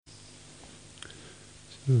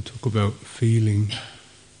We'll talk about feeling,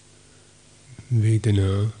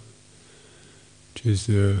 Vedana, which is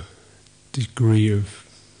the degree of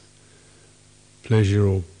pleasure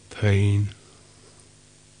or pain,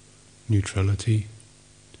 neutrality.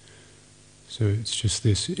 So it's just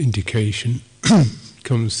this indication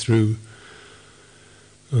comes through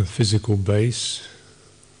a physical base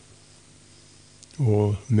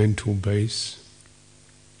or mental base.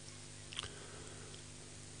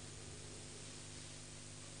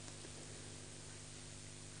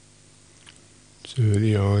 So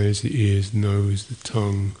the eyes, the ears, the nose, the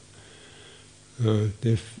tongue,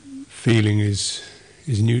 their feeling is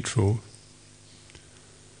neutral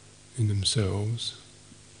in themselves.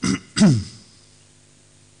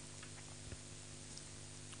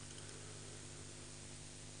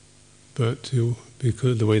 But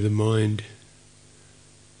because the way the mind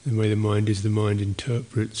is, the mind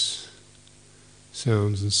interprets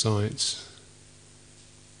sounds and sights,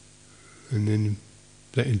 and then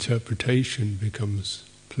that interpretation becomes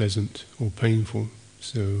pleasant or painful.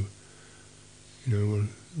 So,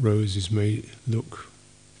 roses may look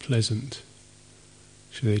pleasant,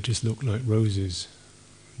 so they just look like roses.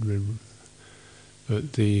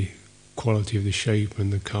 But the quality of the shape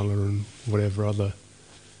and the colour and whatever other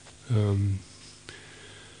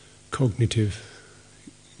cognitive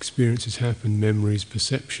experiences happen, memories,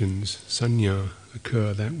 perceptions, sanya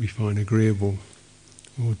occur that we find agreeable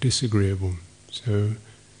or disagreeable. So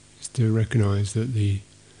it's to recognise that the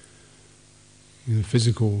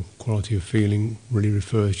physical quality of feeling really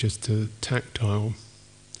refers just to tactile.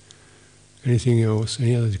 Anything else,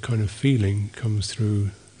 any other kind of feeling comes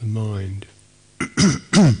through the mind.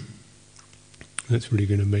 That's really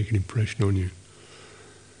going to make an impression on you.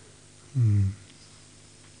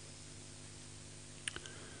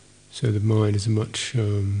 So the mind is much,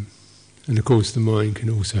 and of course the mind can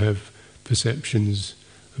also have perceptions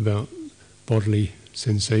about bodily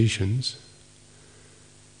sensations,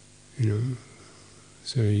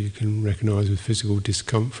 so you can recognise with physical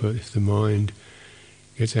discomfort, if the mind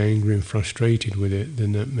gets angry and frustrated with it,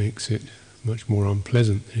 then that makes it much more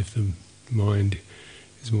unpleasant. If the mind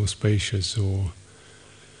is more spacious or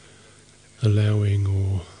allowing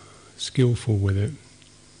or skillful with it,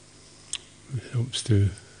 it helps to,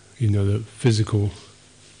 the physical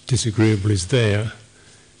disagreeable is there,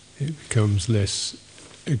 it becomes less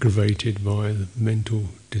aggravated by the mental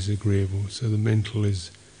disagreeable. So the mental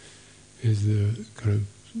is the kind of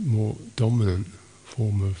more dominant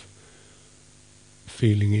form of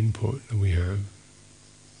feeling input that we have.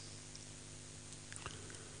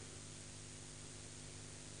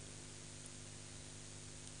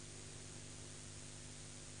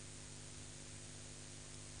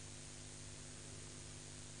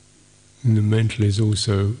 And the mental is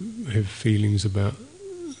also have feelings about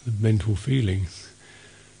the mental feelings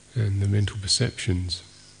and the mental perceptions.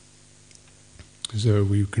 So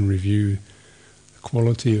we can review the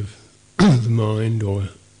quality of the mind or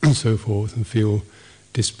so forth and feel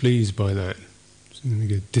displeased by that. So then we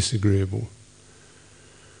get disagreeable.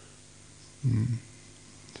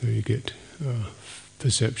 So you get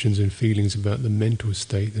perceptions and feelings about the mental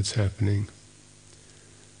state that's happening.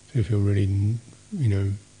 So if you're really,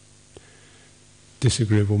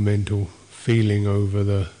 disagreeable mental feeling over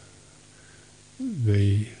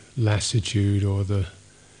the lassitude or the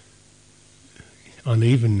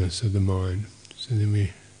unevenness of the mind, so then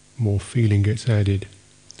more feeling gets added.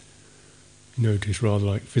 Notice rather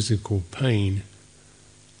like physical pain,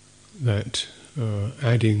 that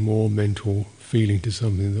adding more mental feeling to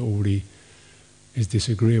something that already is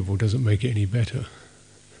disagreeable doesn't make it any better.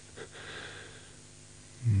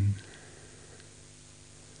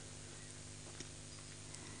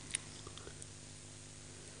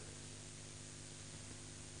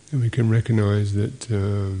 And we can recognise that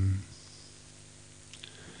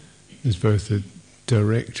there's both a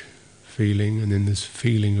direct feeling and then there's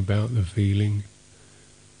feeling about the feeling,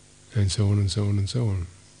 and so on and so on and so on.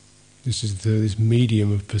 This is this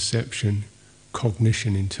medium of perception,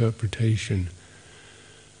 cognition, interpretation,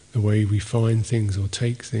 the way we find things or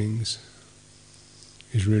take things,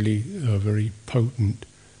 is really a very potent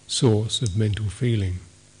source of mental feeling.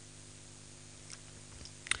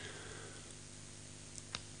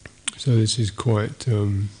 So this is quite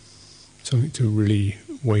something to really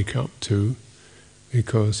wake up to,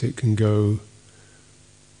 because it can go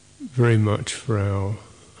very much for our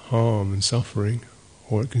harm and suffering,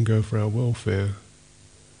 or it can go for our welfare.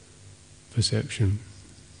 Perception,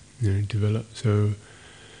 develop. So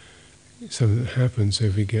something that happens. So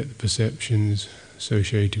if we get the perceptions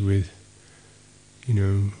associated with,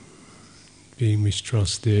 being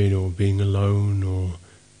mistrusted or being alone or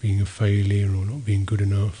being a failure or not being good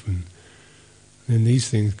enough, and then these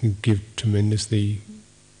things can give tremendously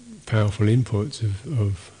powerful inputs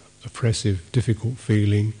of oppressive, difficult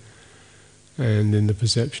feeling, and then the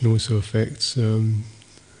perception also affects both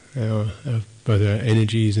our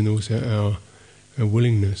energies and also our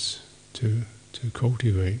willingness to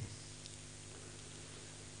cultivate.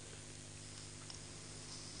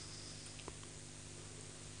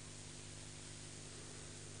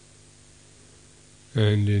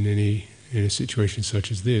 And in a situation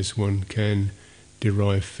such as this, one can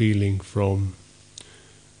derive feeling from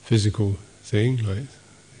physical thing like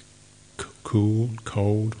cool,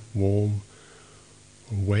 cold, warm,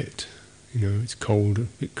 or wet. It's cold, a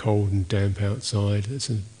bit cold and damp outside.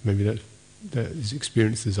 Maybe that is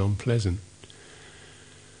experienced as unpleasant.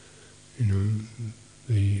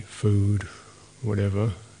 The food,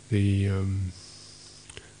 whatever, the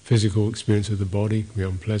physical experience of the body can be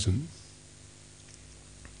unpleasant.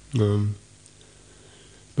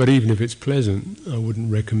 But even if it's pleasant, I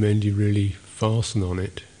wouldn't recommend you really fasten on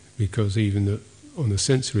it, because even on the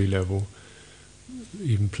sensory level,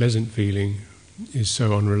 even pleasant feeling is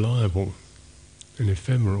so unreliable and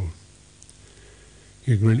ephemeral.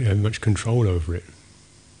 You don't really have much control over it.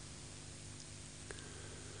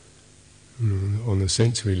 On the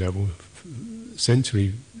sensory level,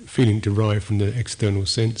 sensory feeling derived from the external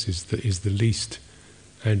senses is the least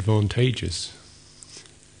advantageous,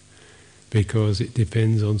 because it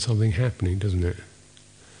depends on something happening, doesn't it?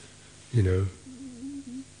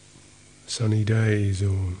 Sunny days,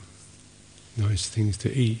 or nice things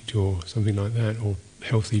to eat, or something like that, or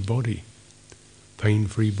healthy body,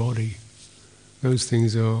 pain-free body. Those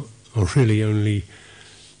things are really only,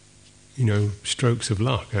 strokes of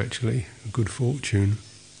luck, actually, good fortune.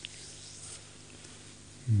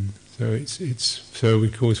 So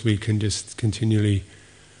of course we can just continually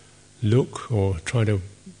look or try to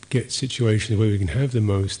get situations where we can have the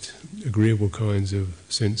most agreeable kinds of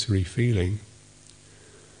sensory feeling.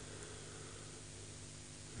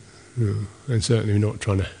 And certainly we're not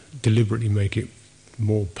trying to deliberately make it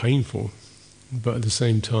more painful, but at the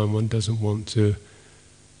same time one doesn't want to,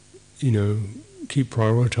 keep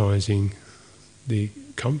prioritizing the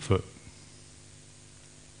comfort.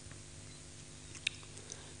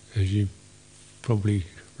 As you probably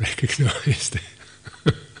recognized,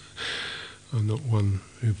 I'm not one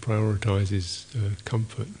who prioritizes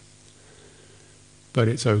comfort. But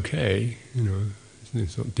it's okay,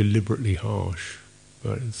 it's not deliberately harsh,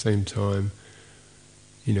 but at the same time,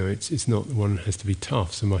 it's not that one has to be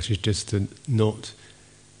tough so much as just to not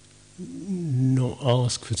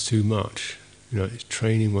ask for too much. It's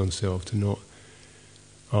training oneself to not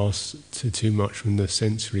ask too much from the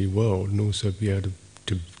sensory world, and also be able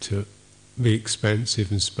to be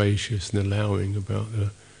expansive and spacious and allowing about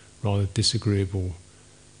the rather disagreeable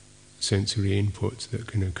sensory inputs that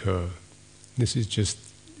can occur. This is just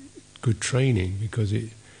good training, because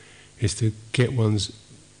it is to get one's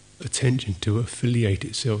attention to affiliate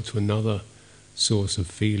itself to another source of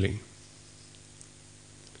feeling,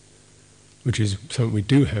 which is something we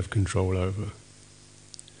do have control over,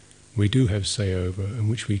 we do have say over, and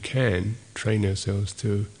which we can train ourselves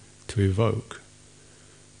to evoke.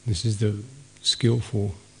 This is the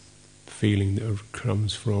skillful feeling that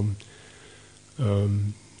comes from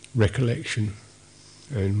recollection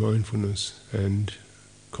and mindfulness and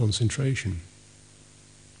concentration.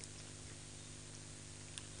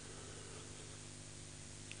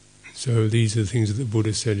 So these are the things that the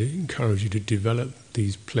Buddha said encourage you to develop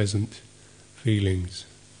these pleasant feelings.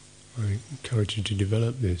 I encourage you to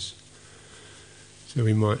develop this. So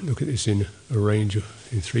we might look at this in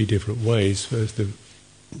three different ways. First, the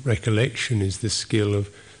recollection is the skill of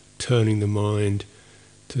turning the mind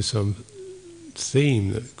to some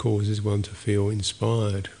theme that causes one to feel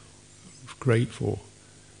inspired, grateful,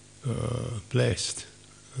 blessed.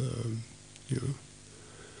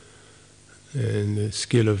 And the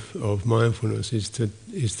skill of mindfulness is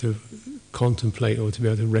to contemplate, or to be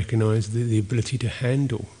able to recognize the ability to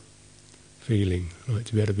handle feeling, right?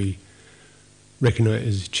 To be able to recognize it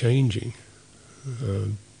as changing,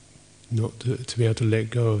 not to be able to let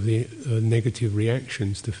go of the negative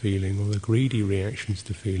reactions to feeling, or the greedy reactions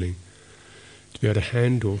to feeling. To be able to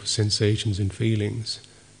handle sensations and feelings,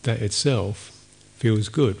 that itself feels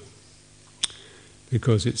good,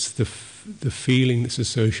 because it's the feeling that's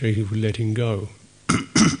associated with letting go,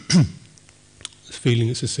 the feeling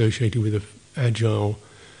that's associated with an agile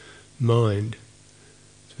mind,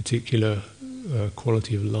 a particular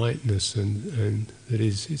quality of lightness, and that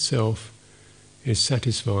is itself is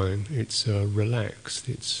satisfying, it's relaxed,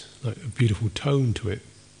 it's like a beautiful tone to it.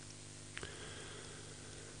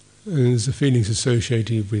 And there's the feelings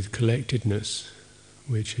associated with collectedness,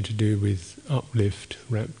 which are to do with uplift,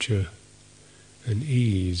 rapture, and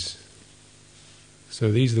ease.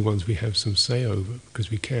 So these are the ones we have some say over,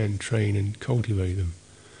 because we can train and cultivate them.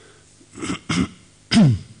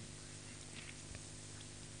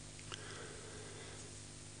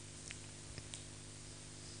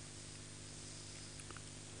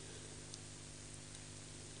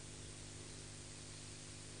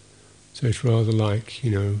 So it's rather like,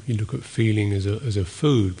 you look at feeling as a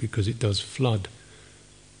food, because it does flood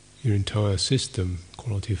your entire system.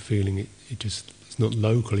 Quality of feeling, it's not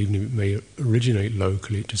local, even if it may originate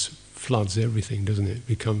locally, it just floods everything, doesn't it? It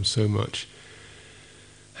becomes so much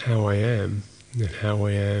how I am, and how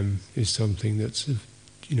I am is something that's of,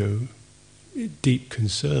 deep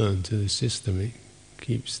concern to the system. It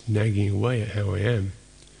keeps nagging away at how I am.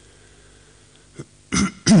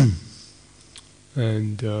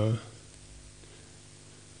 And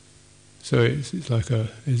so it's like a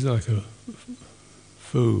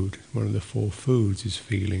food. One of the four foods is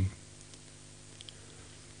feeling.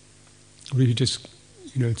 Or if you just,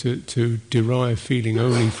 to derive feeling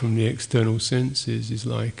only from the external senses is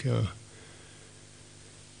like,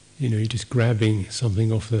 you're just grabbing something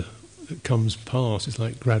that comes past. It's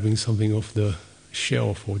like grabbing something off the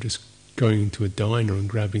shelf, or just going into a diner and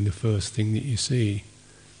grabbing the first thing that you see,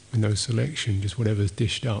 with no selection, just whatever's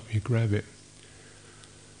dished up, you grab it.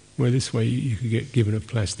 Well, this way you could get given a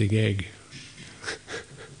plastic egg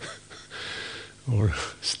or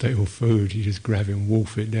stale food. You just grab it and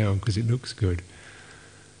wolf it down because it looks good.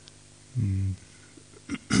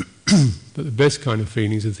 But the best kind of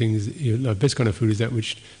feelings are things. The best kind of food is that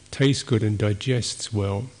which tastes good and digests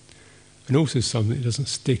well, and also something that doesn't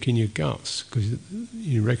stick in your guts, because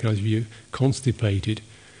you recognise if you're constipated,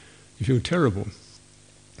 you feel terrible.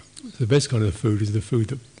 The best kind of food is the food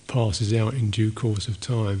that passes out in due course of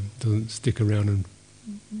time, doesn't stick around and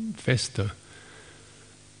fester.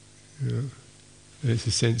 It's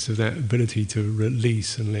a sense of that ability to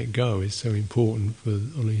release and let go is so important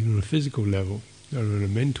on a physical level, not on a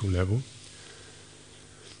mental level.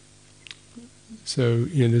 So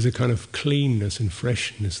there's a kind of cleanness and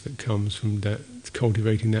freshness that comes from that,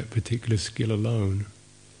 cultivating that particular skill alone.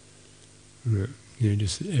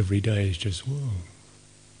 Just every day is just whoa.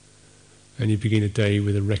 And you begin a day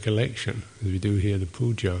with a recollection, as we do here, the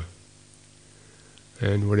puja.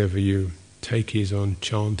 And whatever you take is on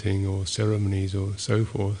chanting or ceremonies or so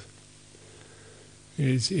forth,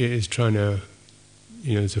 it is trying to,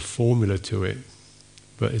 there's a formula to it,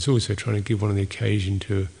 but it's also trying to give one the occasion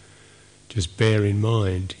to just bear in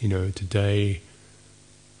mind, today,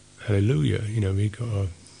 hallelujah,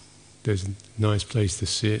 there's a nice place to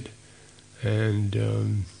sit, and,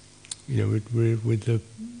 we're with the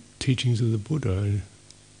teachings of the Buddha,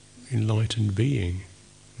 enlightened being,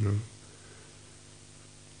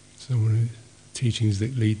 teachings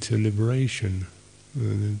that lead to liberation,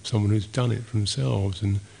 and someone who's done it for themselves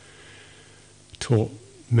and taught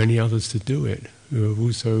many others to do it, who have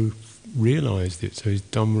also realised it. So his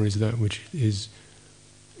Dhamma is that which is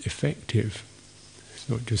effective. It's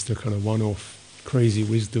not just a kind of one-off crazy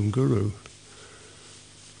wisdom guru.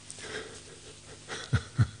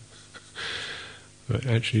 But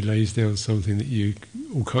actually lays down something that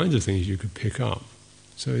all kinds of things you could pick up.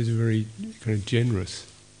 So he's a very kind of generous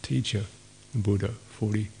teacher, the Buddha,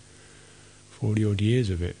 40 odd years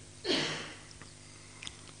of it,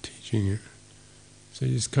 teaching it. So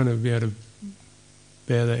you just kind of be able to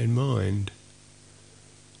bear that in mind,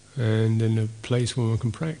 and in a place where one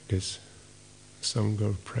can practice,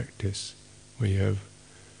 Sangha practice, where you have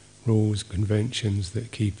rules, conventions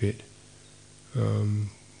that keep it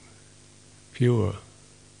pure,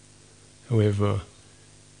 however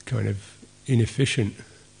kind of inefficient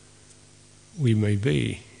we may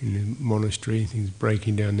be in the monastery, things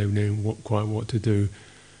breaking down, never knowing quite what to do.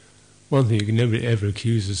 One thing you can never ever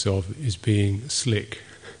accuse us of is being slick.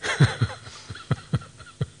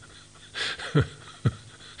 We're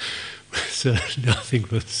nothing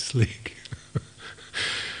but slick.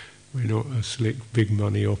 We're not a slick big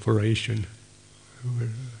money operation.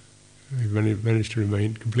 We've managed to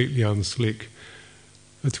remain completely unslick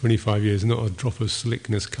for 25 years, not a drop of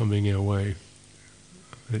slickness coming our way.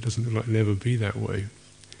 It doesn't look like it'll ever be that way.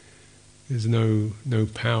 There's no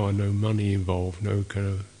power, no money involved, no kind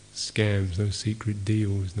of scams, no secret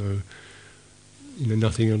deals,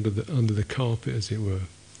 nothing under the carpet, as it were.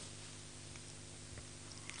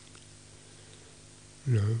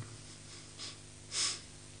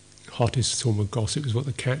 Hottest form of gossip is what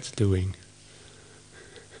the cat's doing.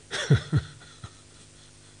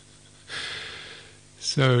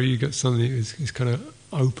 So you got something that's kind of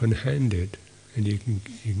open-handed, and you can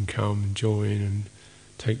come and join and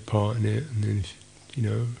take part in it, and then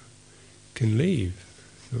can leave.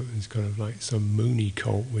 So it's kind of like some Mooney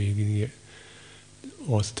cult where you're going to get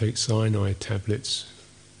asked to take cyanide tablets,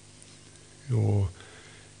 or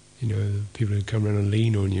people who come around and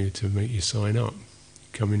lean on you to make you sign up,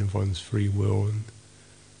 come in of one's free will and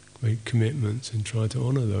make commitments and try to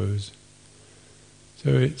honour those. So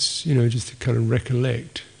it's just to kind of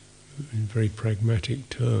recollect in very pragmatic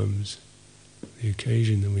terms the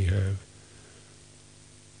occasion that we have.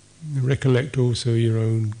 And recollect also your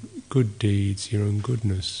own good deeds, your own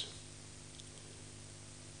goodness.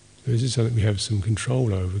 So this is something we have some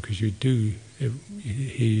control over, because you do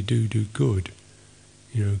good.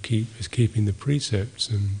 Keeping the precepts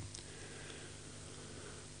and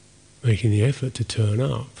making the effort to turn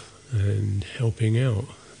up and helping out.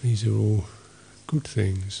 These are all good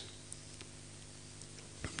things.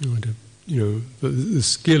 But the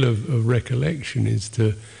skill of recollection is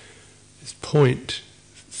to point,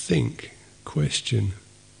 think, question,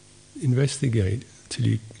 investigate till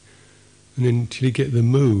you get the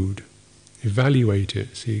mood, evaluate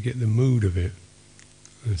it, so you get the mood of it,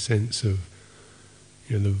 the sense of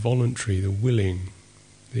the voluntary, the willing,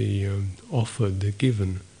 the offered, the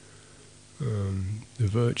given, the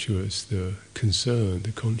virtuous, the concerned,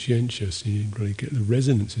 the conscientious. You really get the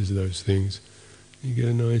resonances of those things. You get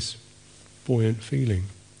a nice buoyant feeling.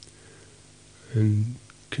 And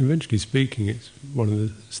conventionally speaking, it's one of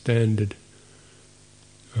the standard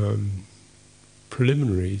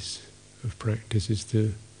preliminaries of practice is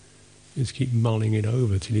to keep mulling it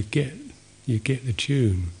over till you get the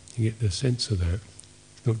tune, you get the sense of that.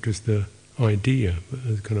 It's not just the idea, but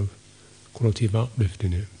there's a kind of quality of uplift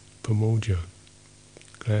in it, pamoja,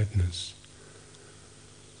 gladness.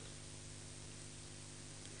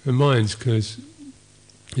 And minds, because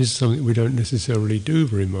this is something we don't necessarily do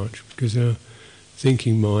very much, because our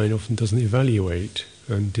thinking mind often doesn't evaluate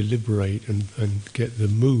and deliberate and get the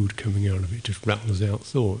mood coming out of it, just rattles out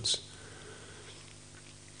thoughts.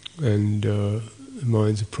 And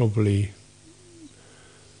minds are probably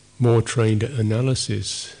more trained at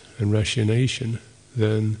analysis and rationation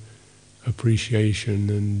than appreciation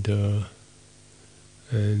and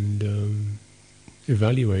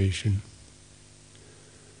evaluation.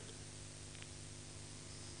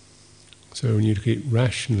 So when you look at it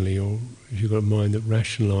rationally, or if you've got a mind that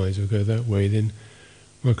rationalises or go that way, then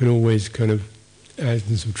one can always kind of add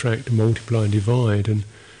and subtract and multiply and divide and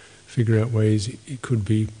figure out ways it could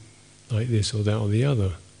be like this or that or the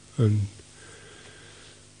other. And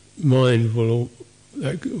mind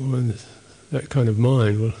that kind of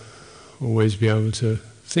mind will always be able to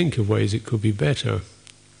think of ways it could be better.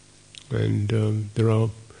 And there are,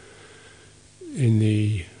 in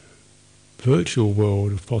the virtual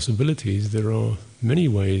world of possibilities, there are many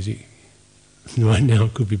ways it right now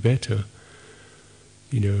could be better,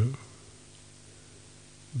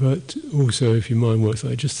 But also, if your mind works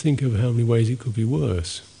like, just think of how many ways it could be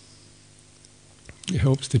worse. It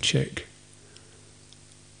helps to check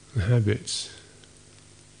the habits.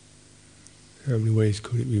 How many ways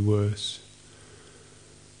could it be worse?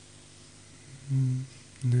 And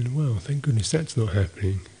then, well, thank goodness that's not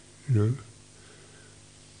happening,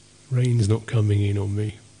 Rain's not coming in on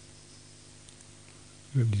me.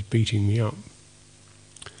 Nobody's beating me up.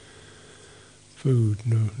 Food,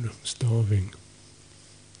 no, I'm starving.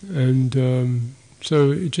 And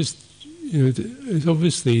so it just, it's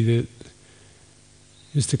obviously that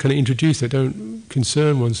just to kind of introduce that, don't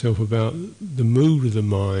concern oneself about the mood of the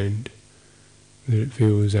mind, that it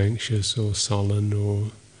feels anxious or sullen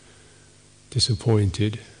or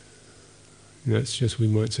disappointed. That's just, we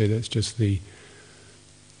might say that's just the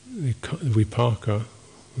vipaka,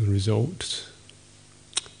 the results.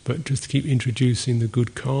 But just to keep introducing the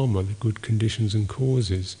good karma, the good conditions and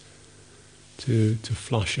causes, to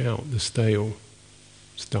flush out the stale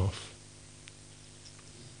stuff.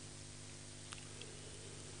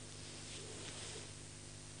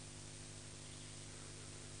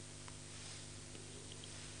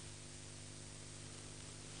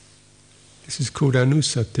 This is called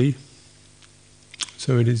anusati.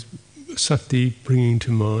 So it is sati, bringing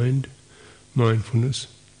to mind, mindfulness,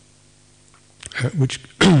 which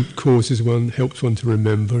causes one, helps one to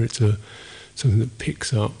remember. It's something that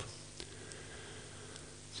picks up.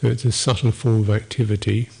 So it's a subtle form of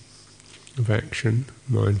activity, of action,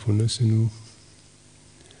 mindfulness, and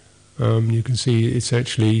you can see it's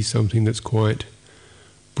actually something that's quite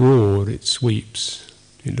broad. It sweeps,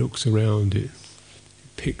 it looks around, it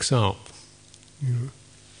picks up,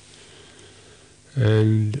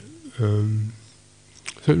 and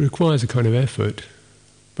so it requires a kind of effort.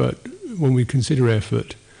 But when we consider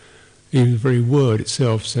effort, even the very word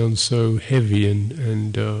itself sounds so heavy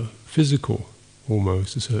and physical,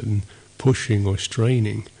 almost, a certain pushing or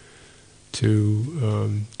straining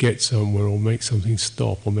to get somewhere or make something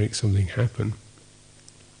stop or make something happen.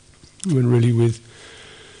 When really with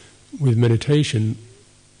meditation,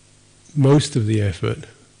 most of the effort,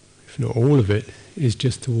 if not all of it, is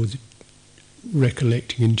just towards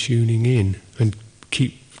recollecting and tuning in and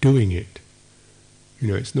keep doing it.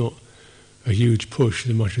 It's not a huge push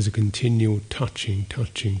so much as a continual touching,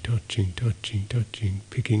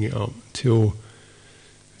 picking it up till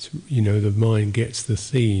the mind gets the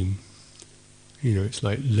theme. It's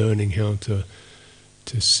like learning how to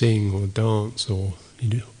sing or dance or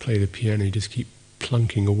play the piano. You just keep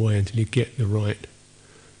plunking away until you get the right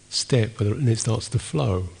step, and it starts to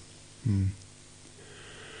flow.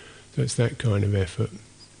 So it's that kind of effort.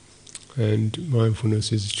 And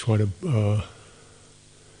mindfulness is quite a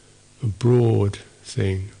broad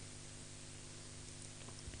thing.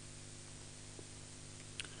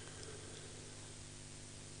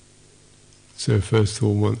 So first of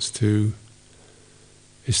all, wants to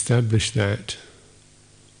establish that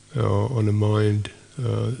on a mind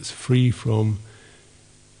that's free from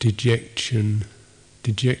dejection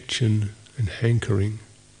and hankering,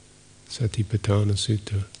 Satipatthana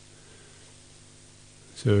Sutta.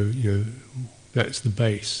 So that's the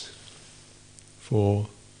base for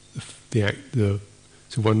the act.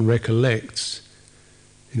 So one recollects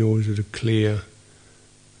in order to clear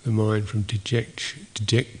the mind from dejection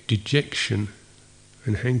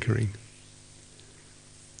and hankering.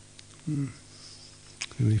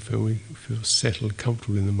 We feel settled,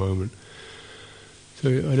 comfortable in the moment. So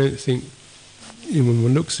I don't think, when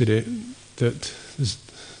one looks at it, that there's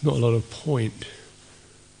not a lot of point,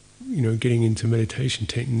 getting into meditation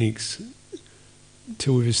techniques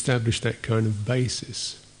till we've established that kind of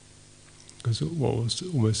basis. Because what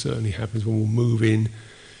almost certainly happens when we'll move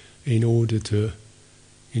in order to,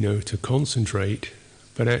 to concentrate,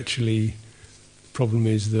 but actually the problem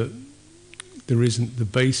is that there isn't the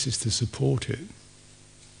basis to support it.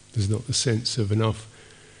 There's not the sense of enough,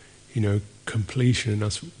 completion,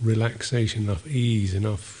 enough relaxation, enough ease,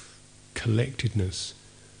 enough collectedness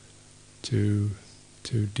to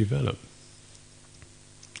develop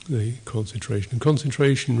the concentration. And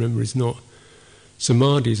concentration, remember, is not,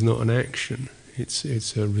 samadhi is not an action,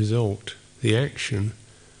 it's a result. The action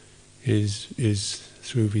is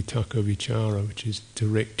through vitakka vichara, which is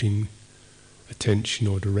directing attention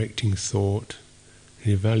or directing thought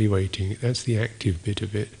and evaluating it. That's the active bit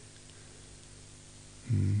of it.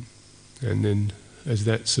 And then as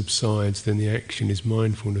that subsides, then the action is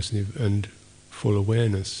mindfulness and full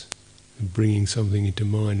awareness, and bringing something into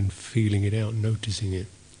mind and feeling it out, noticing it.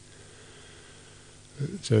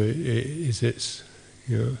 So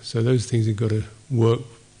so those things have got to work,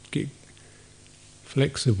 get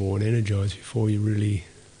flexible and energized before you really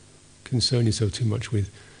concern yourself too much with,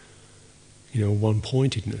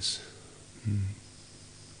 one-pointedness.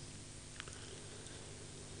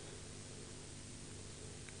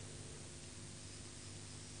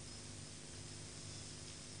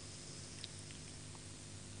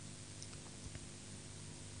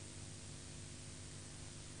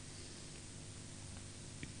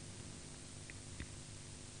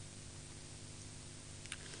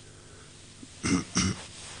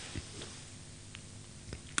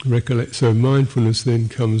 So mindfulness then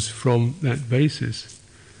comes from that basis.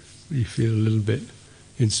 You feel a little bit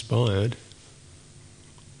inspired,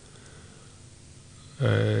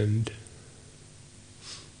 and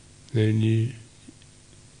then you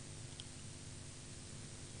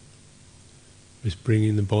just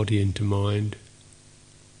bringing the body into mind,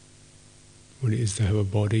 what it is to have a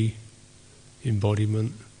body,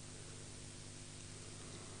 embodiment,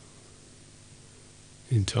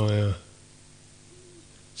 entire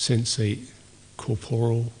sensate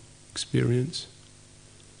corporal experience.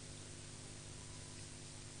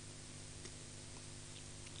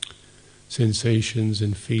 Sensations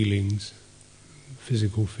and feelings,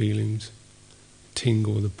 physical feelings,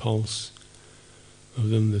 tingle, the pulse of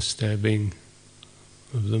them, the stabbing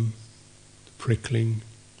of them, the prickling,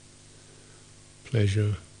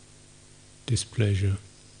 pleasure, displeasure.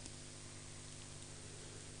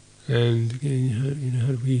 And again,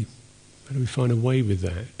 how do we find a way with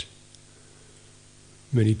that?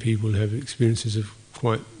 Many people have experiences of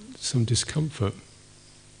quite some discomfort,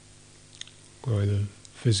 either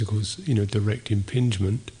physical, direct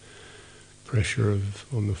impingement, pressure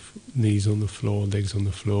on the knees on the floor, legs on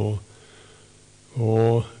the floor,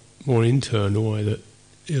 or more internal, either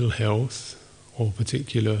ill health or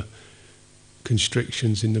particular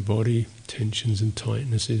constrictions in the body, tensions and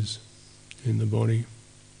tightnesses in the body.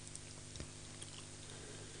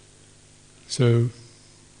 So,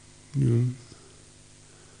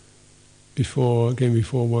 before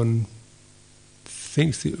one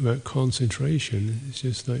thinks about concentration, it's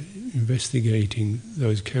just like investigating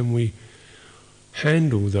those. Can we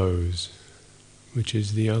handle those? Which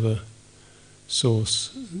is the other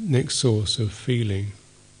source, next source of feeling,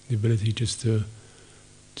 the ability just to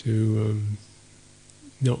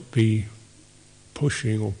not be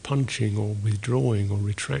pushing or punching or withdrawing or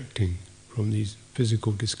retracting from these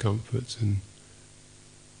physical discomforts, and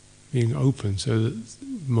being open so that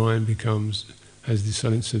mind has this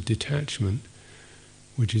sense of detachment,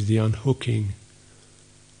 which is the unhooking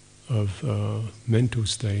of mental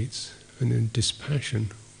states, and then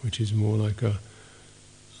dispassion, which is more like a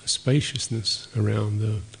spaciousness around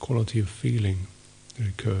the quality of feeling that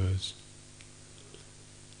occurs.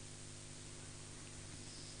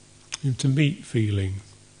 To meet feeling.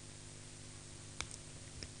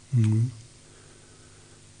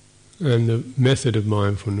 And the method of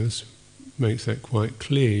mindfulness makes that quite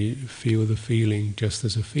clear. You feel the feeling just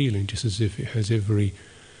as a feeling, just as if it has every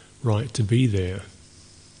right to be there.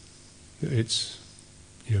 It's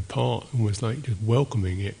part, almost like just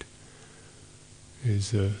welcoming it.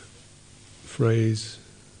 Is a phrase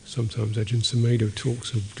sometimes Ajahn Sumedho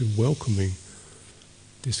talks of welcoming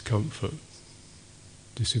discomfort,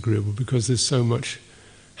 disagreeable, because there's so much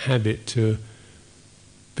habit to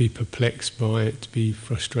be perplexed by it, to be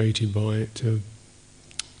frustrated by it, to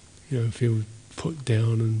feel put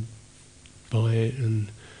down and by it, and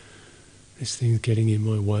this thing's getting in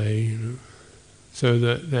my way. So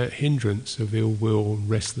that hindrance of ill will,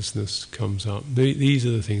 restlessness comes up. These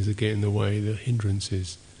are the things that get in the way, the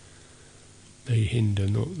hindrances. They hinder,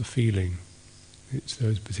 not the feeling. It's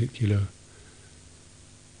those particular...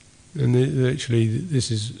 And actually, this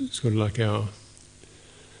is sort of like our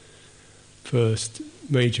first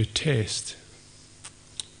major test,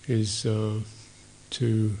 is about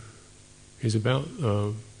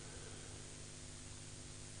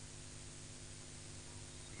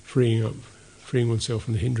freeing oneself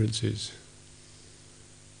from the hindrances,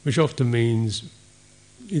 which often means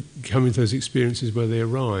coming to those experiences where they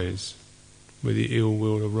arise, where the ill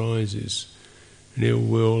will arises. And ill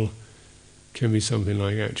will can be something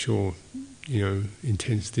like actual,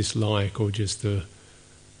 intense dislike, or just a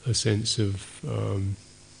sense of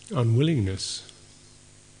unwillingness.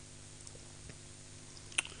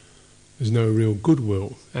 There's no real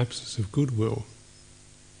goodwill, absence of goodwill.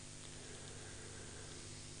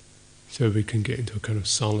 So we can get into a kind of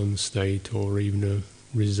sullen state, or even a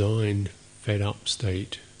resigned, fed-up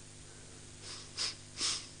state.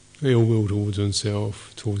 Ill will towards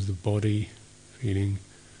oneself, towards the body, feeling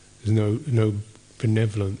there's no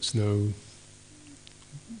benevolence, no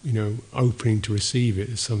opening to receive it.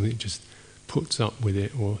 There's something that just puts up with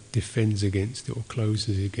it, or defends against it, or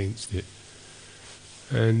closes against it.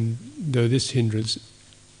 And though this hindrance,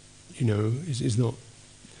 is not...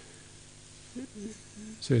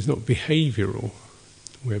 So it's not behavioural,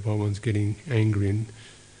 whereby one's getting angry and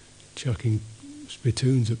chucking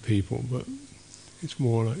spittoons at people, but it's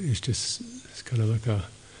more like it's kind of like a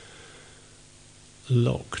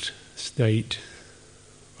locked state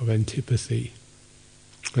of antipathy,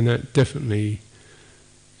 and that definitely,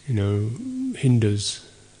 hinders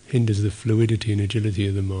the fluidity and agility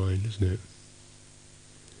of the mind, doesn't it?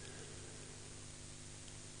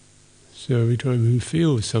 So we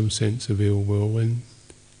feel some sense of ill will when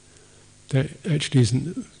that actually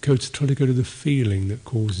isn't. Try to go to the feeling that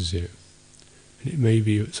causes it, and it may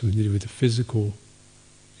be something to do with the physical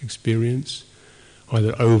experience,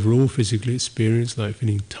 either overall physical experience, like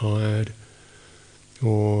feeling tired,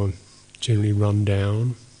 or generally run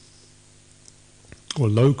down, or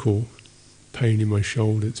local pain in my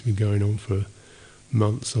shoulder that's been going on for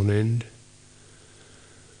months on end,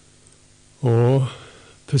 or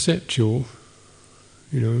perceptual,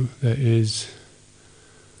 that is,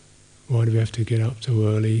 why do we have to get up so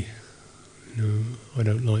early? I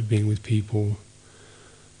don't like being with people.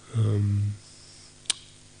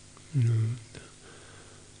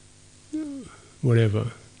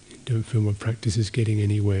 Whatever. Don't feel my practice is getting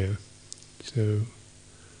anywhere. So,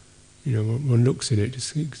 one looks at it,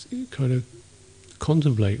 just kind of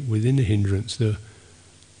contemplate within the hindrance the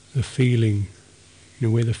feeling,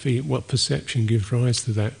 where what perception gives rise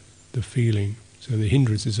to that, the feeling. So the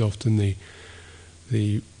hindrance is often the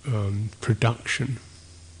production,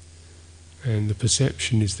 and the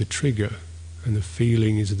perception is the trigger, and the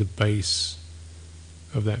feeling is the base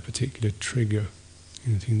of that particular trigger,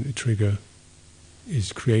 the thing that the trigger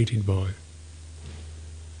is created by.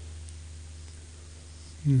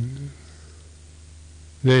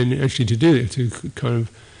 Then actually to do it, to kind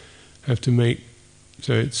of have to make,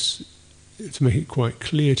 so it's to make it quite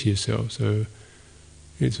clear to yourself. So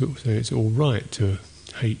it's all right to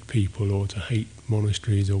hate people or to hate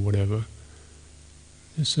monasteries or whatever.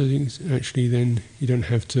 Just so actually then you don't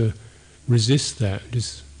have to resist that.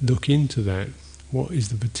 Just look into that. What is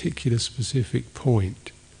the particular specific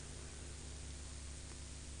point?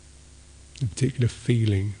 The particular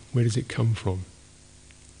feeling, where does it come from?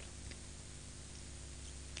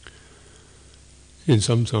 And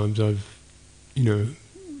sometimes I've,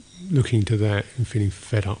 looking to that and feeling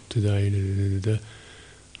fed up today,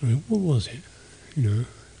 I mean, what was it?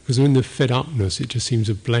 Because in the fed upness, it just seems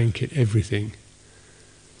to blanket everything.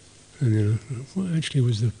 And what actually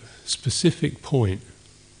was the specific point?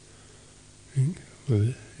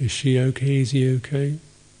 Well, is she okay? Is he okay?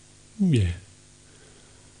 Yeah.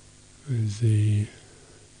 Is the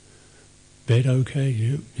bed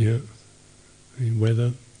okay? Yeah. The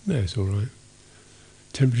weather? That's all right.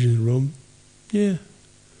 Temperature in the room? Yeah.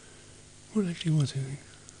 What actually was it?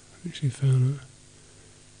 I actually found out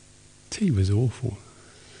tea was awful.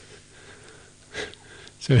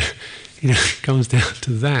 So, it comes down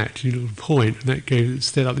to that little point, and that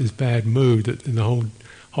set up this bad mood that the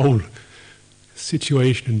whole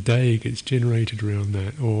situation and day gets generated around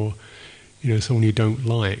that. Or, someone you don't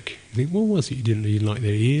like. You think, what was it? You didn't really like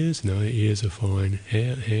their ears? No, their ears are fine.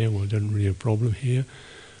 Hair, well, doesn't really have a problem here.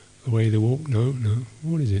 The way they walk, no.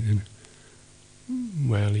 What is it then?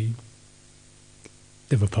 Well, he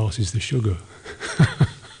never passes the sugar.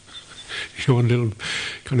 One little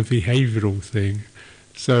kind of behavioural thing.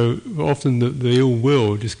 So often the ill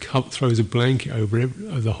will just throws a blanket over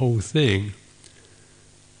the whole thing.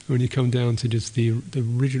 When you come down to just the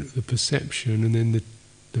original, the perception, and then the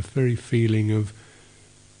very feeling of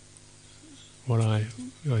what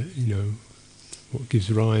what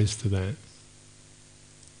gives rise to that.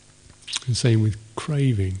 And same with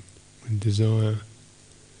craving and desire.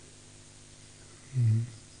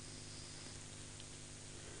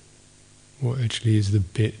 What actually is the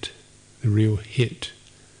bit, the real hit?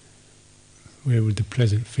 Where would the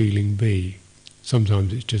pleasant feeling be?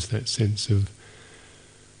 Sometimes it's just that sense of,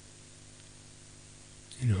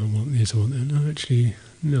 I want this, I want that. No, actually,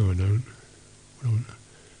 no, I don't.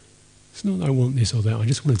 It's not that I want this or that, I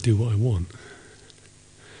just want to do what I want.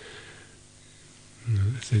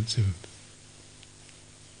 A sense of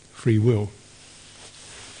free will.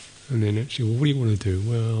 And then actually, what do you want to do?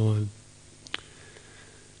 Well,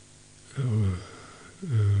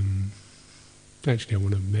 actually I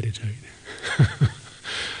want to meditate.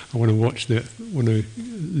 I want to want to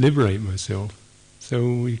liberate myself. So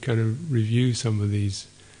when we kind of review some of these,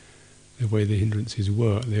 the way the hindrances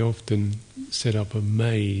work, they often set up a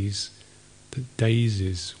maze that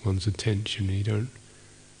dazes one's attention. You don't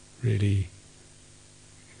really,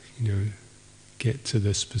 get to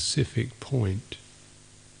the specific point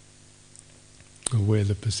of where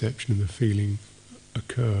the perception and the feeling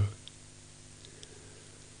occur.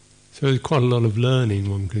 So there's quite a lot of learning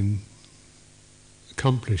one can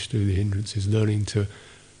accomplish through the hindrances, learning to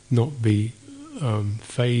not be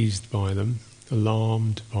fazed by them,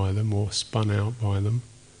 alarmed by them, or spun out by them.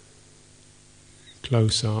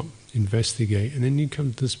 Close up, investigate, and then you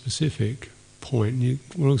come to the specific point, and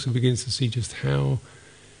one also begins to see just how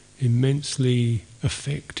immensely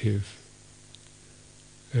effective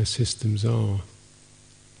our systems are.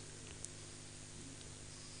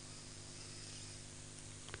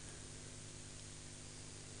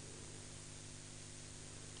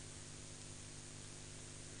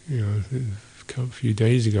 A few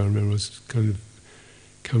days ago, I remember I was kind of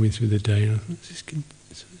coming through the day, and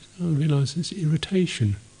I realised this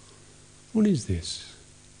irritation. What is this?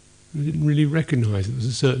 I didn't really recognise it. There was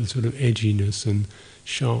a certain sort of edginess and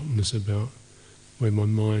sharpness about where my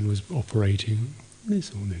mind was operating. What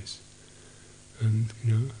is all this? And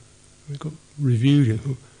I got reviewed it.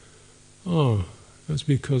 Thought, oh, that's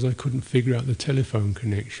because I couldn't figure out the telephone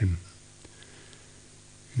connection.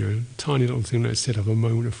 Tiny little thing that set up a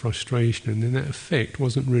moment of frustration, and then that effect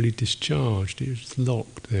wasn't really discharged. It was just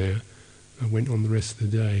locked there. I went on the rest of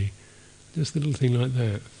the day. Just a little thing like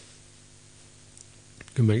that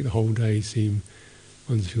can make the whole day seem,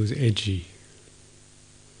 one feels edgy.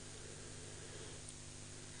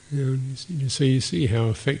 So you see how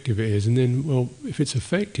effective it is, and then, well, if it's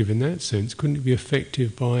effective in that sense, couldn't it be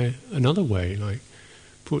effective by another way? Like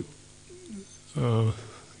put,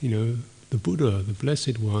 the Buddha, the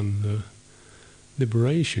Blessed One, the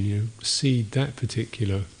liberation, seed that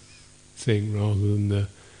particular thing rather than the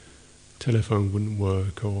telephone wouldn't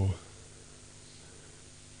work, or,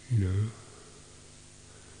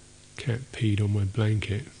 cat peed on my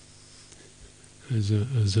blanket as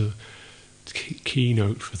a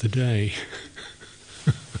keynote for the day.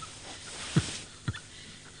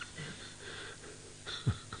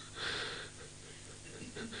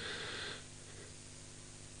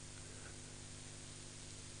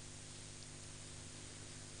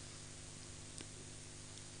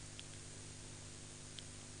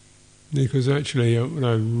 Because actually, what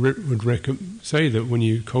I would say that when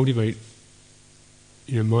you cultivate,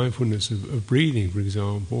 mindfulness of breathing, for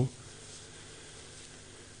example,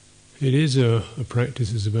 it is a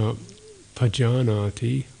practice that's about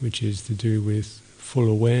pajanati, which is to do with full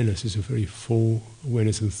awareness. It's a very full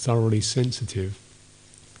awareness and thoroughly sensitive.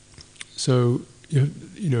 So,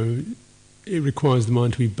 it requires the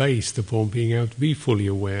mind to be based upon being able to be fully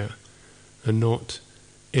aware and not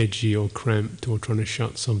edgy or cramped or trying to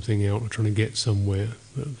shut something out or trying to get somewhere,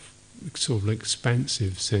 but sort of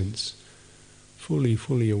expansive sense,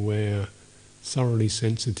 fully aware, thoroughly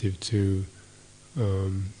sensitive to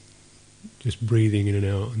just breathing in and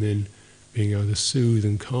out, and then being able to soothe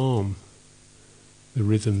and calm the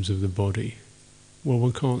rhythms of the body. Well,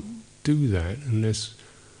 one can't do that unless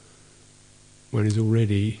one is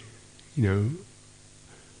already,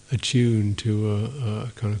 attuned to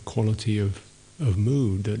a kind of quality of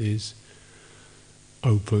mood that is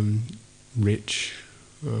open, rich,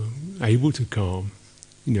 able to calm.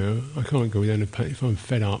 I can't go down if I'm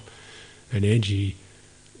fed up and edgy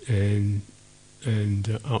and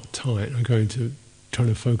uptight, I'm going to trying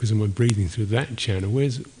to focus on my breathing through that channel.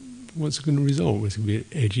 What's going to result? It's going to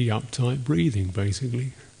be edgy, uptight breathing,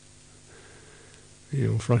 basically.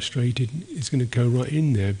 Frustrated, it's going to go right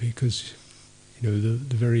in there because, the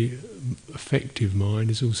very effective mind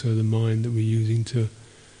is also the mind that we're using to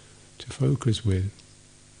focus with.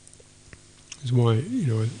 That's why,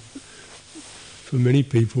 for many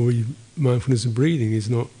people, mindfulness of breathing is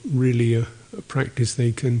not really a practice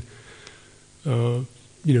they can,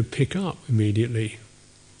 pick up immediately.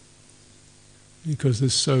 Because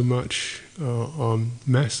there's so much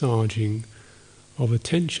massaging of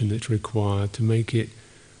attention that's required to make it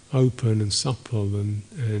open and supple and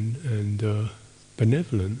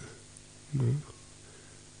benevolent.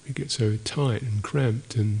 We get so tight and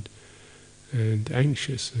cramped and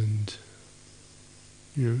anxious, and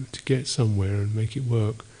to get somewhere and make it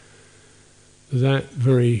work. That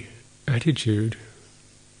very attitude,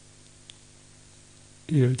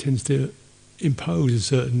 tends to impose a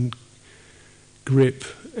certain grip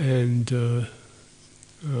and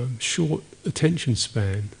short attention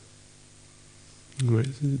span. The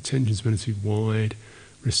attention span is too wide,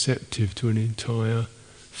 receptive to an entire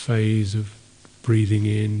phase of breathing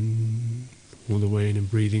in all the way in and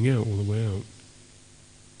breathing out all the way out.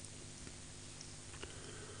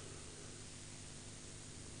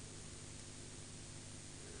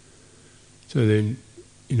 So then,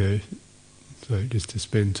 so just to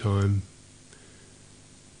spend time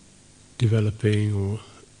developing or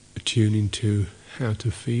attuning to how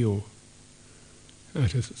to feel, how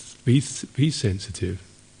to be sensitive,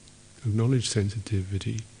 acknowledge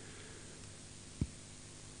sensitivity,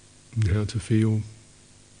 and how to feel,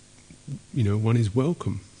 one is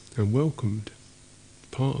welcome and welcomed,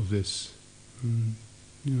 part of this,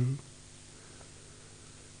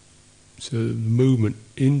 So the movement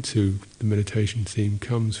into the meditation theme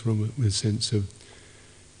comes from a sense of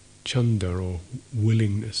chanda, or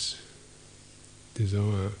willingness,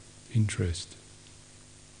 desire, interest.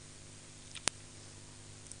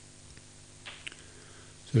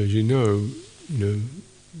 So as you know,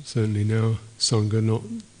 certainly now Sangha, not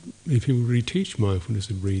many people really teach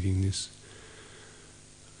mindfulness of breathing this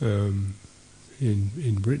in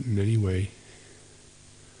Britain anyway.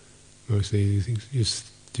 Mostly just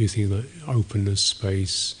do things like openness,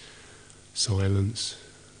 space, silence,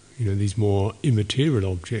 these more immaterial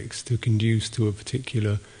objects to conduce to a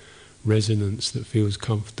particular resonance that feels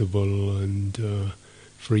comfortable and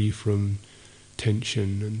free from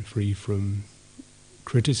tension and free from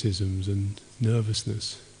criticisms and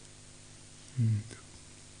nervousness.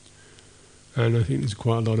 And I think there's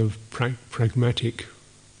quite a lot of pragmatic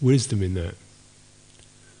wisdom in that.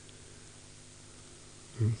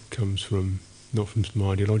 It comes from, not from some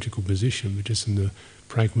ideological position, but just from the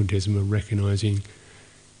pragmatism of recognising,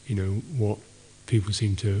 what people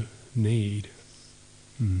seem to need.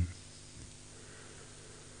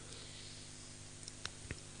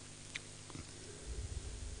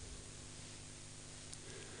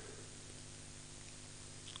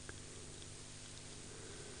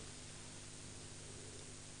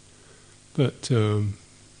 But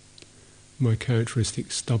my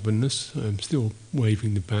characteristic stubbornness, I'm still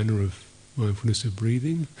waving the banner of mindfulness of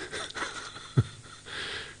breathing,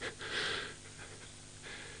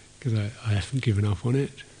 because I haven't given up on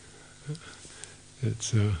it.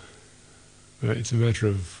 It's a matter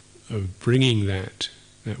of bringing that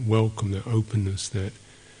welcome, that openness, that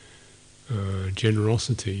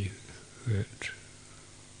generosity, that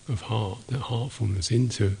of heart, that heartfulness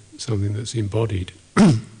into something that's embodied.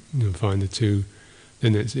 You'll find the two,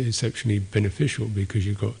 then it's exceptionally beneficial, because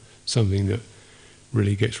you've got something that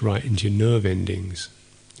really gets right into your nerve endings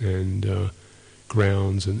and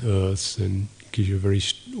grounds and earths, and gives you a very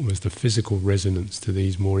almost a physical resonance to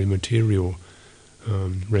these more immaterial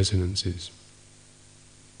resonances.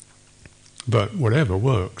 But whatever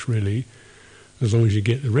works really, as long as you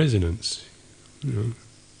get the resonance,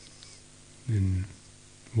 in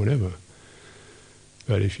whatever.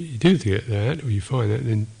 But if you do get that, or you find that,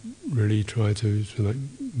 then really try to sort of like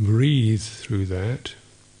breathe through that.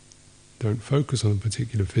 Don't focus on a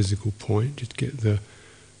particular physical point, just get the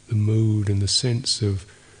mood and the sense of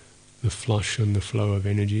the flush and the flow of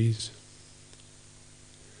energies.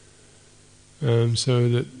 So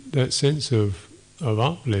that sense of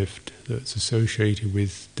uplift that's associated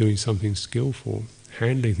with doing something skillful,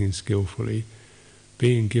 handling things skillfully,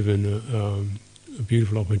 being given a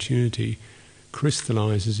beautiful opportunity,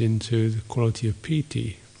 crystallizes into the quality of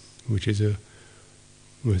piti, which is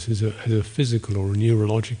has a physical or a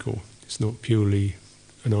neurological. It's not purely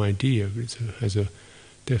an idea, but it has a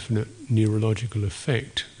definite neurological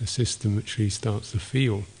effect. The system actually starts to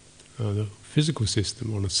feel, the physical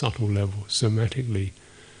system on a subtle level, somatically,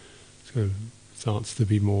 so starts to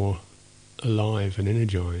be more alive and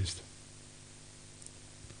energized.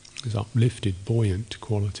 This uplifted, buoyant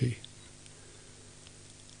quality.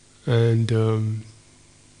 And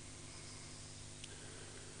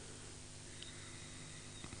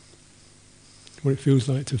what it feels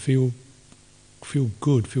like to feel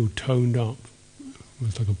good, feel toned up.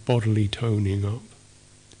 It's like a bodily toning up.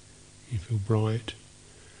 You feel bright.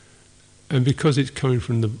 And because it's coming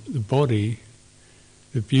from the body,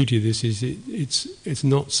 the beauty of this is it's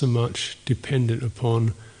not so much dependent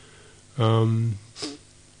upon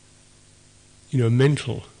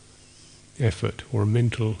mental effort or a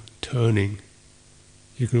mental turning.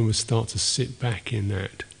 You can almost start to sit back in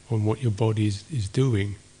that, on what your body is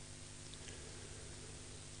doing.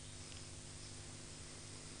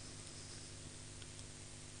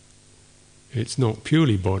 It's not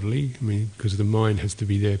purely bodily, because the mind has to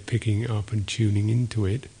be there picking it up and tuning into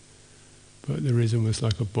it, but there is almost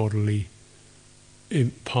like a bodily,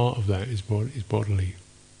 part of that is bodily.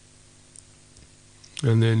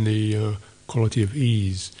 And then the quality of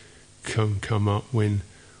ease come up when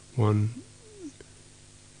one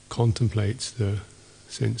contemplates the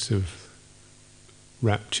sense of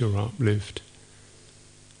rapture, uplift,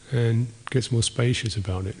 and gets more spacious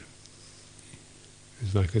about it.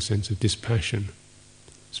 There's like a sense of dispassion,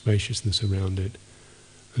 spaciousness around it,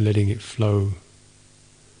 and letting it flow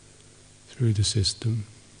through the system.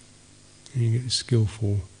 And you get a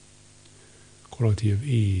skillful quality of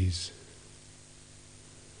ease.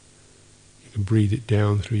 You can breathe it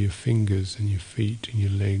down through your fingers and your feet and your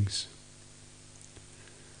legs.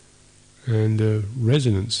 And the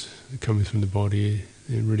resonance that comes from the body,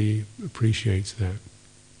 it really appreciates that.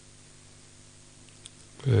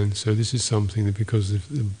 And so this is something that, because if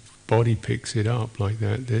the body picks it up like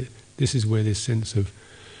that, this is where this sense of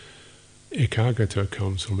ekaggata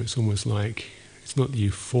comes from. It's almost like, it's not that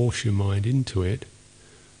you force your mind into it,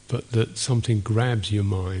 but that something grabs your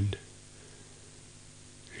mind.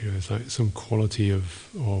 It's like some quality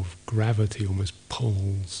of gravity almost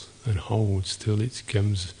pulls and holds till it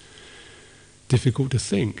becomes difficult to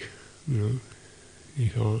think. You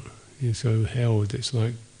can't, you're so held. It's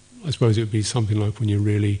like, I suppose it would be something like when you're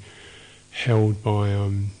really held by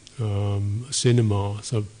a cinema,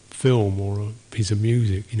 so film or a piece of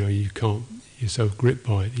music. You're so gripped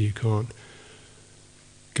by it that you can't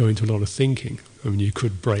go into a lot of thinking. You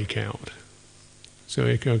could break out. So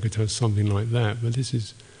ekaggata is something like that, but this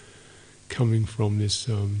is coming from this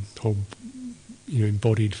whole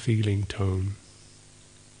embodied feeling tone.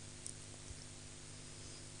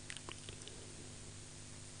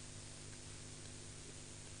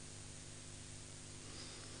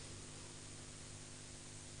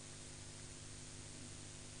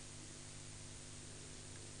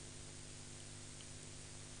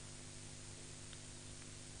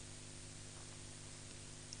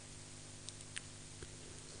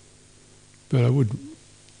 But I would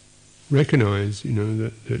recognize,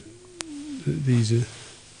 that these are,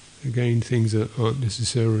 again, things that aren't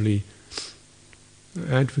necessarily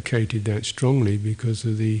advocated that strongly because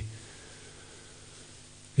of the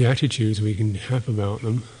attitudes we can have about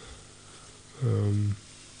them.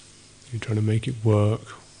 You're trying to make it work,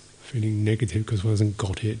 feeling negative because one hasn't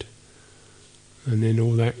got it. And then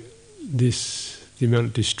all that, the amount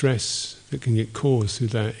of distress that can get caused through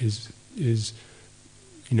that is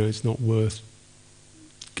it's not worth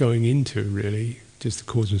going into, really, just to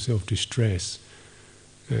cause yourself distress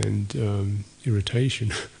and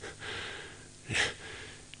irritation.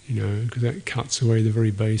 Because that cuts away the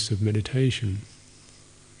very base of meditation.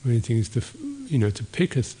 main thing is to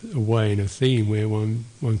pick a way and a theme where one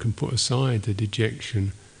can put aside the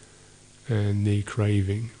dejection and the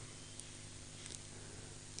craving,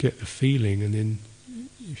 get the feeling, and then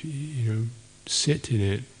if sit in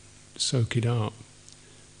it, soak it up.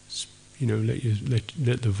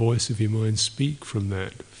 Let the voice of your mind speak from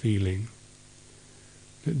that feeling.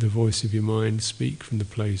 Let the voice of your mind speak from the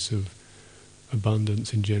place of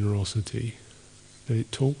abundance and generosity. Let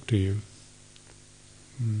it talk to you.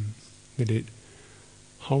 Let it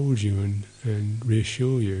hold you and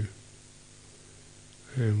reassure you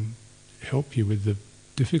and help you with the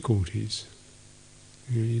difficulties.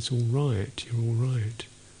 It's all right, you're all right.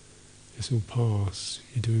 This will pass,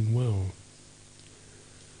 you're doing well.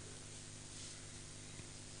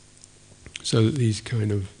 So that these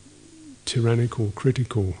kind of tyrannical,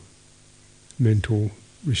 critical mental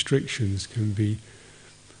restrictions can be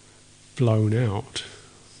blown out.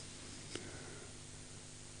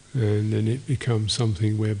 And then it becomes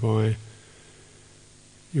something whereby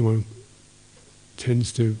one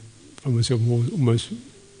tends to find oneself almost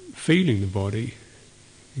feeling the body,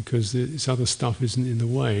 because this other stuff isn't in the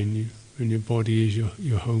way, and your body is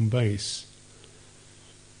your home base.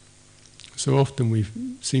 So often we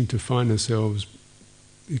seem to find ourselves,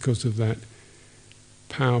 because of that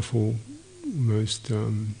powerful, almost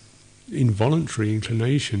involuntary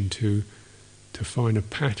inclination to find a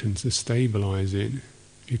pattern to stabilize in.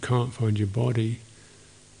 If you can't find your body,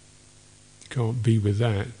 you can't be with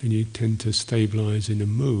that, then you tend to stabilize in a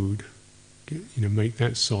mood, make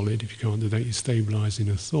that solid. If you can't do that, you stabilize in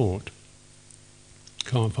a thought.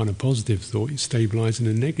 Can't find a positive thought, you stabilize in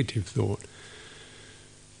a negative thought.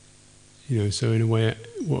 So in a way,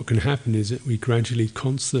 what can happen is that we gradually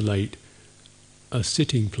constellate a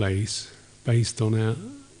sitting place based on our,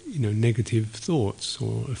 negative thoughts,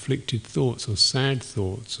 or afflicted thoughts, or sad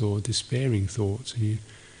thoughts, or despairing thoughts, and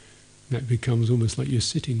that becomes almost like your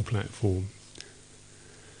sitting platform.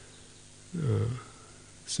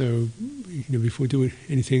 So, before doing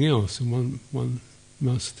anything else, one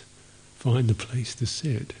must find a place to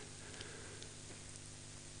sit.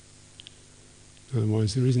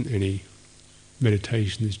 Otherwise, there isn't any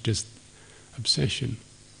meditation. It's just obsession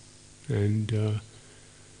and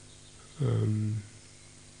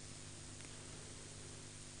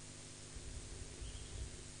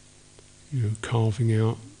carving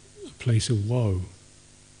out a place of woe.